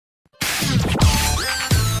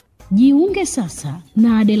Jiunge sasa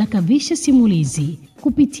na Adela Kavishe Simulizi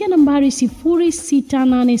kupitia nambari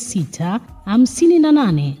 0686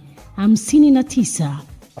 58 59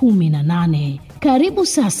 18. Karibu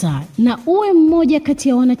sasa na uwe mmoja kati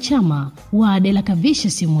ya wanachama wa Adela Kavishe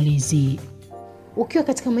Simulizi. Ukiwa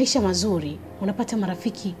katika maisha mazuri, unapata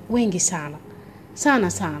marafiki wengi sana.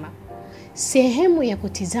 Sana. Sehemu ya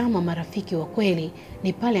kutizama marafiki wa kweli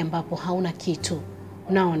ni pale ambapo hauna kitu.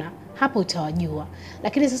 Unaona, hapo utawajua.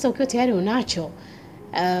 Lakini sasa ukiwa tayari unacho,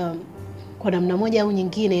 kwa namna moja au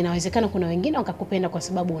nyingine inawezekana kuna wengine wakakupenda kwa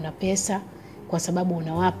sababu una pesa, kwa sababu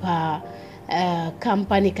unawapa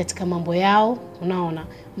company katika mambo yao. Unaona,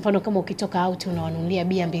 mfano kama ukitoka out unawanunulia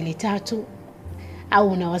bia 2-3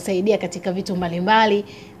 au unawasaidia katika vitu mbalimbali,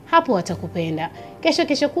 hapo watakupenda.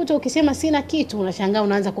 Kesho kutwa ukisema sina kitu, unashangaa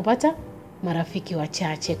unaanza kupata marafiki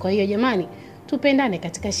wachache. Kwa hiyo jamani, tupendane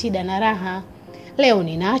katika shida na raha. Leo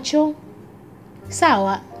ninacho,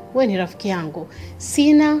 sawa, wewe ni rafiki yangu.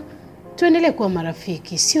 Sina, tuendelee kuwa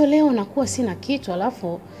marafiki. Sio leo nakuwa sina kitu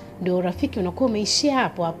alafu ndio rafiki unakuwa umeishia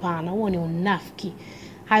hapo. Hapana, huo ni unafiki.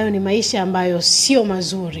 Hayo ni maisha ambayo sio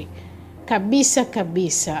mazuri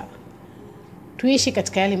kabisa. Tuishi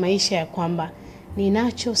katika yale maisha ya kwamba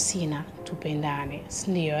ninacho sina, tupendane,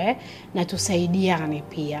 ndio na tusaidiane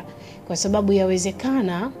pia, kwa sababu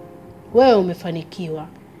yawezekana wewe umefanikiwa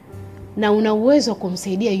na una uwezo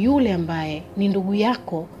kumsaidia yule ambaye ni ndugu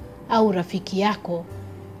yako au rafiki yako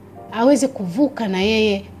aweze kuvuka na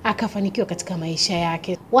yeye akafanikiwa katika maisha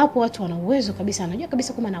yake. Wapo watu wana uwezo kabisa, anajua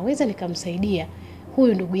kabisa kama naweza nikamsaidia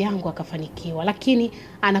huyu ndugu yangu akafanikiwa, lakini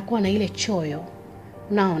anakuwa na ile choyo.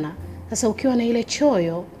 Unaona? Sasa ukiwa na ile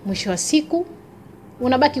choyo, mwisho wa siku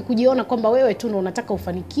unabaki kujiona kwamba wewe tu unataka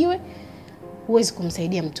ufanikiwe, huwezi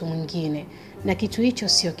kumsaidia mtu mwingine. Na kitu hicho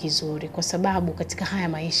sio kizuri, kwa sababu katika haya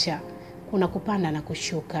maisha kuna kupanda na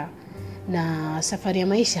kushuka, na safari ya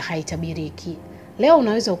maisha haitabiriki. Leo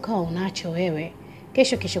unaweza ukawa unacho wewe,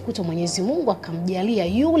 kesho kutwa Mwenyezi Mungu akamjalia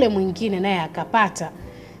yule mwingine naye akapata.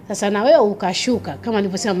 Sasa na wewe ukashuka, kama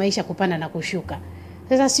nilivyosema maisha kupanda na kushuka.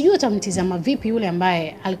 Sasa sijui utamtizama vipi yule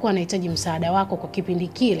ambaye alikuwa anahitaji msaada wako kwa kipindi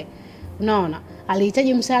kile. Unaona,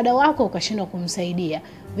 alihitaji msaada wako ukashindwa kumsaidia.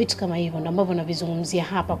 Vitu kama hivyo ndio ambavyo navizungumzia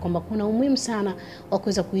hapa, kwamba kuna umuhimu sana wa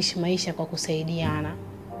kuweza kuishi maisha kwa kusaidiana.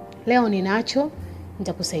 Leo ninacho,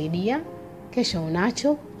 nitakusaidia. Kesho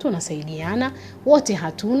unacho, tunasaidiana. Wote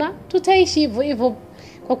hatuna, tutaishi hivyo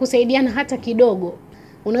kwa kusaidiana hata kidogo.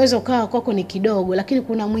 Unaweza ukawa kwako ni kidogo, lakini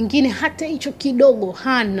kuna mwingine hata hicho kidogo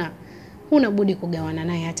hana. Huna budi kugawana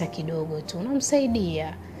naye hata kidogo tu,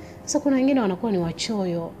 unamsaidia. Sasa kuna wengine wanakuwa ni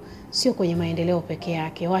wachoyo, sio kwenye maendeleo peke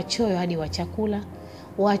yake, wachoyo hadi wa chakula,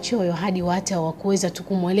 wachoyo hadi hata wa kuweza tu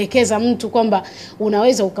kumwelekeza mtu kwamba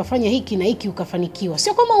unaweza ukafanya hiki na hiki ukafanikiwa.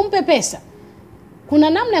 Sio kama umpe pesa. Kuna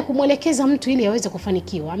namna ya kumwelekeza mtu ili aweze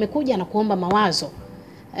kufanikiwa. Amekuja na kuomba mawazo,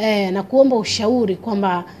 na kuomba ushauri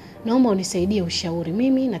kwamba naomba unisaidie ushauri.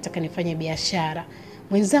 Mimi nataka nifanye biashara.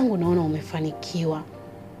 Mwenzangu naona umefanikiwa.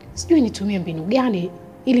 Sijui nitumie mbinu gani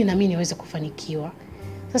ili na mimi niweze kufanikiwa.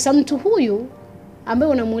 Sasa mtu huyu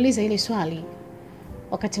ambaye unamuuliza ile swali,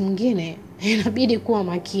 wakati mwingine inabidi kuwa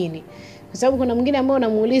makini. Kwa sababu kuna mwingine ambaye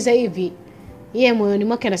unamuuliza hivi, yeye moyoni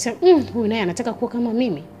mwake anasema, huyu naye anataka kuwa kama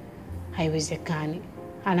mimi. Haiwezekani.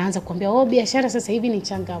 Anaanza kuambia, biashara sasa hivi ni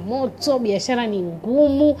changamoto, biashara ni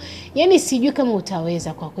ngumu. Yaani sijui kama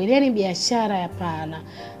utaweza kwa kweli. Yaani biashara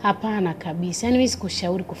hapana kabisa. Yaani mimi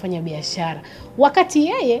sikushauri kufanya biashara. Wakati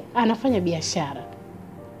yeye anafanya biashara,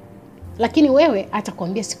 lakini wewe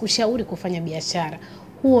atakwambia sikushauri kufanya biashara.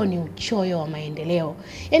 Huo ni uchoyo wa maendeleo.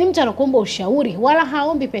 Yaani mtu anakuomba ushauri wala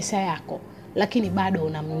haombi pesa yako, lakini bado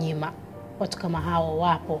unamnyima. Watu kama hao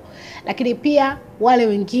wapo. Lakini pia wale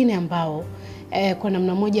wengine ambao kwa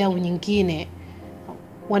namna moja au nyingine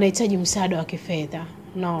wanahitaji msaada wa kifedha.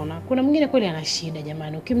 Unaona, kuna mwingine kweli ana shida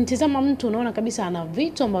jamani. Ukimtizama mtu unaona kabisa ana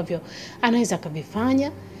vitu ambavyo anaweza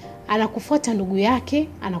kuvifanya. Anakufuata ndugu yake,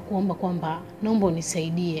 anakuomba kwamba naomba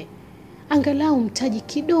unisaidie, angalau mtaji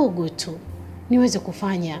kidogo tu niweze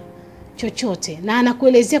kufanya chochote, na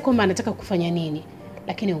anakuelezea kwamba anataka kufanya nini,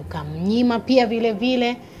 lakini ukamnyima pia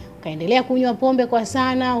vile. Ukaendelea kunywa pombe kwa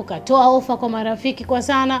sana, ukatoa ofa kwa marafiki kwa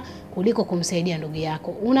sana, kuliko kumsaidia ndugu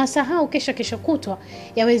yako. Unasahau kesho kutwa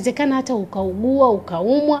yawezekana hata ukaugua,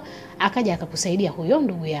 ukaumwa, akaja akakusaidia huyo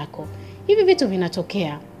ndugu yako. Hivi vitu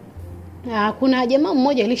vinatokea. Kuna jamaa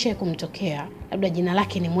mmoja alishaye kumtokea, labda jina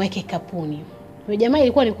lake ni mweke kapuni. Huyo jamaa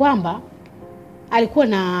ilikuwa ni kwamba alikuwa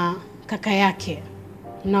na kaka yake.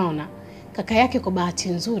 Unaona, kaka yake kwa bahati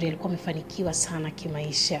nzuri alikuwa amefanikiwa sana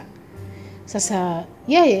kimaisha. Sasa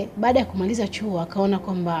yeye baada ya kumaliza chuo akaona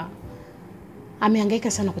kwamba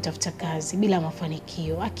amehangaika sana kutafuta kazi bila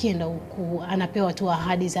mafanikio. Akienda huku anapewa tu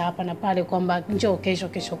ahadi za hapa na pale kwamba njoo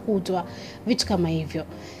kesho kutwa, vitu kama hivyo.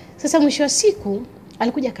 Sasa mwisho wa siku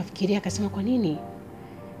alikuja akafikiria, akasema kwa nini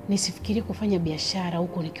nisifikirie kufanya biashara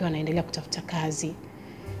huko nikiwa naendelea kutafuta kazi?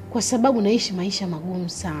 Kwa sababu naishi maisha magumu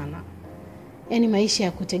sana. Yaani maisha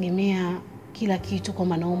ya kutegemea kila kitu,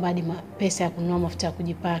 kwa naomba hadi pesa ya kununua mafuta ya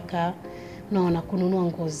kujipaka, naona kununua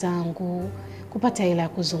nguo zangu, kupata hela ya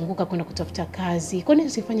kuzunguka kwenda kutafuta kazi. Kwa nini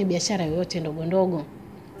usifanye biashara yoyote ndogo ndogo?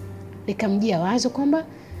 Nikamjia wazo kwamba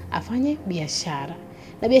afanye biashara.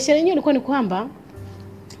 Na biashara yenyewe ilikuwa ni kwamba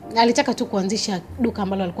alitaka tu kuanzisha duka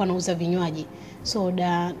ambalo alikuwa anauza vinywaji,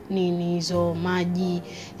 soda, nini hizo, maji,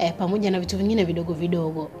 pamoja na vitu vingine vidogo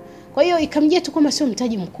vidogo. Kwa hiyo ikamjia tu kwamba sio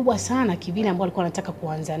mtaji mkubwa sana kivile ambao alikuwa anataka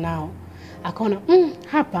kuanza nao. Akaona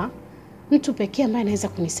hapa mtu pekee ambaye anaweza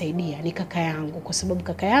kunisaidia ni kaka yangu, kwa sababu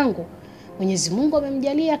kaka yangu Mwenyezi Mungu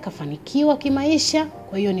amemjalia akafanikiwa kimaisha,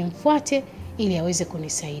 kwa hiyo nimfuate ili aweze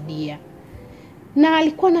kunisaidia. Na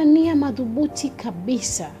alikuwa na nia madhubuti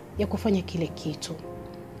kabisa ya kufanya kile kitu.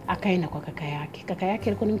 Akaenda kwa kaka yake. Kaka yake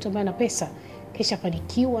alikuwa ni mtu ambaye ana pesa, kisha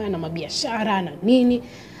fanikiwa na mabiashara na nini.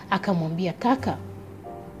 Akamwambia, kaka,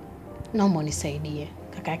 naomba unisaidie.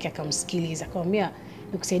 Kaka yake akamsikiliza, akamwambia,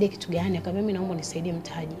 nikusaidie kitu gani? Akamwambia, mimi naomba unisaidie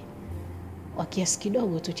mtaji wa kiasi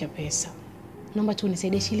kidogo tu cha pesa. Naomba tu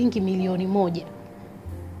unisaidie shilingi 1,000,000.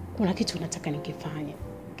 Kuna kitu nataka nikifanye.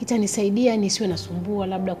 Kitanisaidia nisiwe nasumbua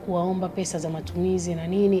labda kuwaomba pesa za matumizi na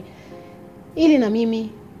nini, ili na mimi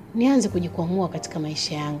nianze kujikwamua katika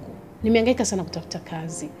maisha yangu. Nimehangaika sana kutafuta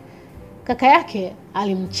kazi. Kaka yake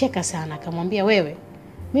alimcheka sana, akamwambia, wewe,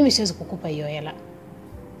 mimi siwezi kukupa hiyo hela.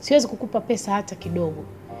 Siwezi kukupa pesa hata kidogo.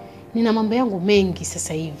 Nina mambo yangu mengi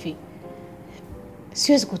sasa hivi.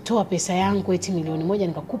 Siwezi kutoa pesa yangu eti 1,000,000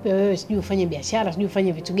 nikakupe wewe, sijui ufanye biashara, sijui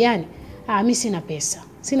ufanye vitu gani. Mimi sina pesa.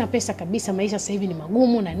 Sina pesa kabisa, maisha sasa hivi ni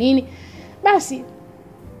magumu na nini. Basi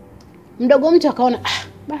mdogo mtu akaona,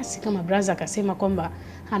 basi kama brother akasema kwamba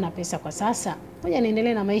hana pesa kwa sasa, ngoja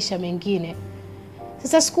niendelee na maisha mengine.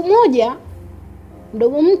 Sasa siku moja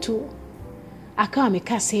mdogo mtu akawa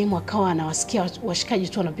amekaa sehemu, akawa anawasikia washikaji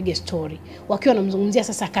tu wanapiga story, wakiwa wanamzungumzia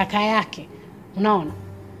sasa kaka yake. Unaona?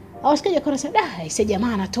 Washikaji wakaona sasa, ise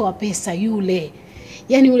jamaa anatoa pesa yule.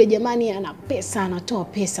 Yaani yule jamani ana pesa, anatoa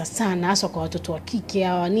pesa sana, hasa kwa watoto wa kike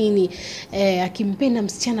hawa nini. Akimpenda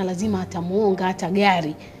msichana lazima atamuonga hata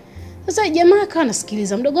gari. Sasa jamaa akawa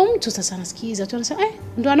anasikiliza, mdogo mtu sasa anasikiliza tu, anasema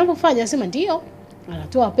ndio anapofanya, anasema ndio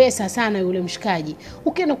anatoa pesa sana yule mshikaji.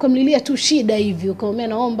 Ukienda kumlilia tu shida hivi, ukamwambia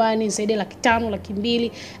naomba nisaidie 500,000,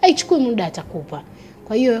 200,000, haichukui muda atakupa.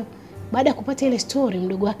 Kwa hiyo baada ya kupata ile story,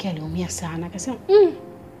 mdogo wake aliumia sana, akasema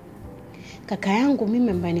kaka yangu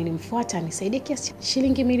mimi ambaye nilimfuata anisaidie kiasi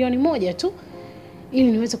shilingi 1,000,000 tu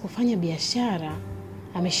ili niweze kufanya biashara,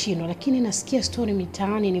 ameshindwa. Lakini nasikia story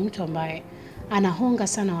mitaani ni mtu ambaye anahonga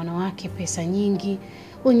sana wanawake pesa nyingi,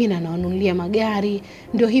 wengine anawanunulia magari,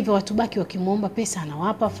 ndio hivyo watu baki wakimuomba pesa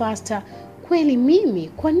anawapa faster. Kweli mimi,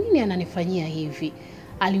 kwa nini ananifanyia hivi?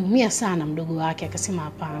 Aliumia sana mdogo wake, akasema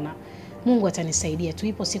hapana, Mungu atanisaidia tu,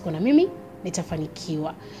 ipo siku na mimi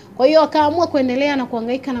nitafanikiwa. Kwa hiyo akaamua kuendelea na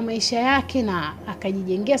kuhangaika na maisha yake, na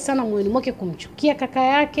akajijengea sana moyoni mwake kumchukia kaka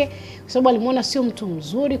yake, kwa sababu alimuona sio mtu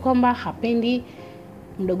mzuri, kwamba hapendi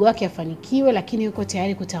mdogo wake afanikiwe, lakini yuko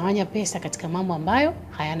tayari kutawanya pesa katika mambo ambayo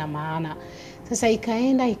hayana maana. Sasa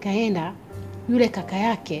ikaenda yule kaka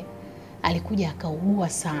yake alikuja akaugua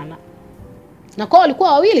sana. Na kwa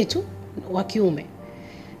walikuwa wawili tu wa kiume.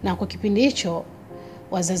 Na kwa kipindi hicho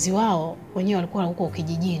wazazi wao wenyewe walikuwa huko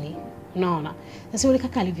kijijini. Unaona? Sasa yule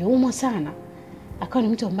kaka alivyoumwa sana, akawa ni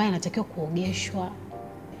mtu ambaye anatakiwa kuogeshwa.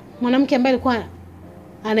 Mwanamke ambaye alikuwa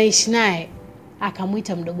anaishi naye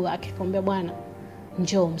akamuita mdogo wake, akamwambia, bwana,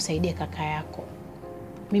 njoo umsaidie kaka yako.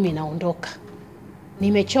 Mimi naondoka.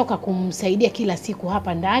 Nimechoka kumsaidia kila siku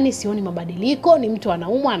hapa ndani, sioni mabadiliko, ni mtu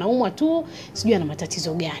anaumwa tu, sijui ana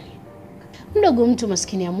matatizo gani. Mdogo mtu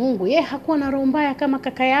maskini ya Mungu, yeye hakuwa na roho mbaya kama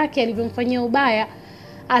kaka yake alivyomfanyia ubaya.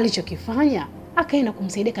 Alichokifanya, akaenda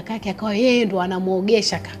kumsaidia kaka yake, akawa yeye ndo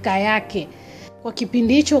anamuogesha kaka yake. Kwa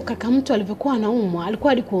kipindi hicho kaka mtu alivyokuwa anaumwa,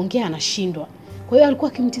 alikuwa hadi kuongea anashindwa. Kwa hiyo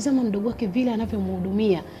alikuwa akimtizama mdogo wake vile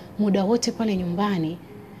anavyomhudumia muda wote pale nyumbani,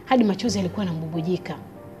 hadi machozi yalikuwa yanambubujika.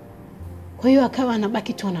 Kwa hiyo akawa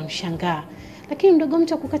anabaki tu anamshangaa. Lakini mdogo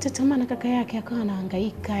mtu akukata tamaa na kaka yake, akawa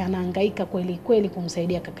anahangaika kweli kweli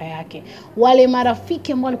kumsaidia kaka yake. Wale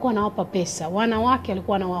marafiki ambao walikuwa wanawapa pesa, wanawake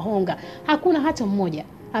alikuwa anawahonga, hakuna hata mmoja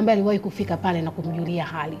ambaye aliwahi kufika pale na kumjulia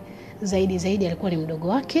hali. Zaidi alikuwa ni mdogo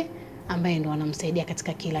wake ambaye ndo anamsaidia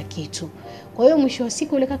katika kila kitu. Kwa hiyo mwisho wa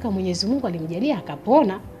siku yule kaka Mwenyezi Mungu alimjalia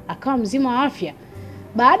akapona, akawa mzima wa afya.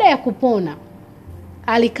 Baada ya kupona,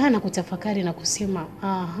 alikaa na kutafakari na kusema,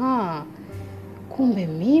 aha, kumbe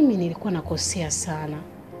mimi nilikuwa nakosea sana.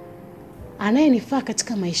 Anayenifaa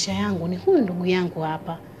katika maisha yangu ni huyu ndugu yangu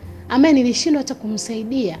hapa, ambaye nilishindwa hata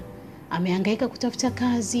kumsaidia. Amehangaika kutafuta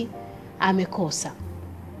kazi, amekosa.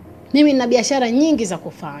 Mimi nina biashara nyingi za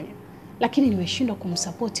kufanya, lakini nimeshindwa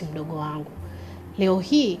kumsupport mdogo wangu. Leo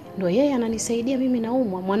hii ndio yeye ananisaidia, mimi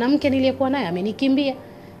naumwa. Mwanamke niliyekuwa naye amenikimbia.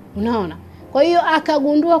 Unaona? Kwa hiyo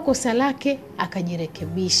akagundua kosa lake,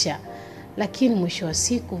 akajirekebisha. Lakini mwisho wa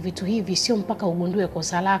siku vitu hivi sio mpaka ugundue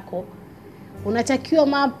kosa lako. Unatakiwa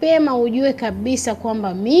mapema ujue kabisa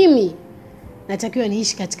kwamba mimi natakiwa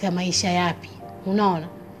niishi katika maisha yapi. Unaona?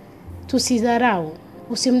 Tusidharau.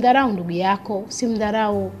 Usimdharau ndugu yako,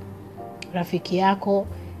 usimdharau rafiki yako.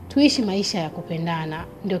 Tuishi maisha ya kupendana,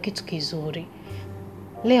 ndio kitu kizuri.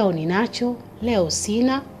 Leo ninacho, leo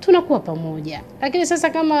sina, tunakuwa pamoja. Lakini sasa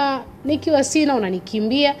kama nikiwa sina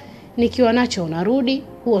unanikimbia, nikiwa nacho unarudi,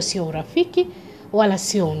 huo sio urafiki wala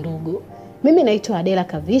sio undugu. Mimi naitwa Adela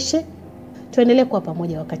Kavishe. Tuendelee kuwa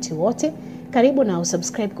pamoja wakati wote. Karibu na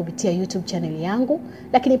usubscribe kupitia YouTube channel yangu.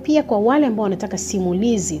 Lakini pia kwa wale ambao wanataka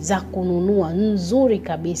simulizi za kununua nzuri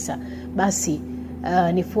kabisa, basi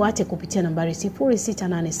nifuate kupitia nambari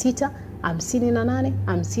 0686 58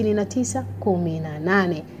 59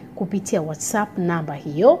 18 kupitia WhatsApp namba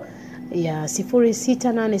hiyo ya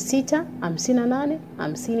 0686 58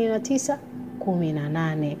 59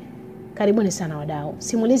 18. Karibuni sana wadau.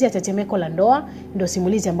 Simulizi ya tetemeko la ndoa ndio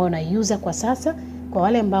simulizi ambayo naiuza kwa sasa. Kwa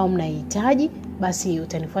wale ambao mnahitaji, basi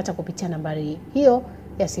utanifuata kupitia nambari hiyo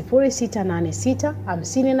ya 0686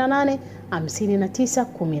 58 59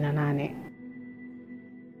 18.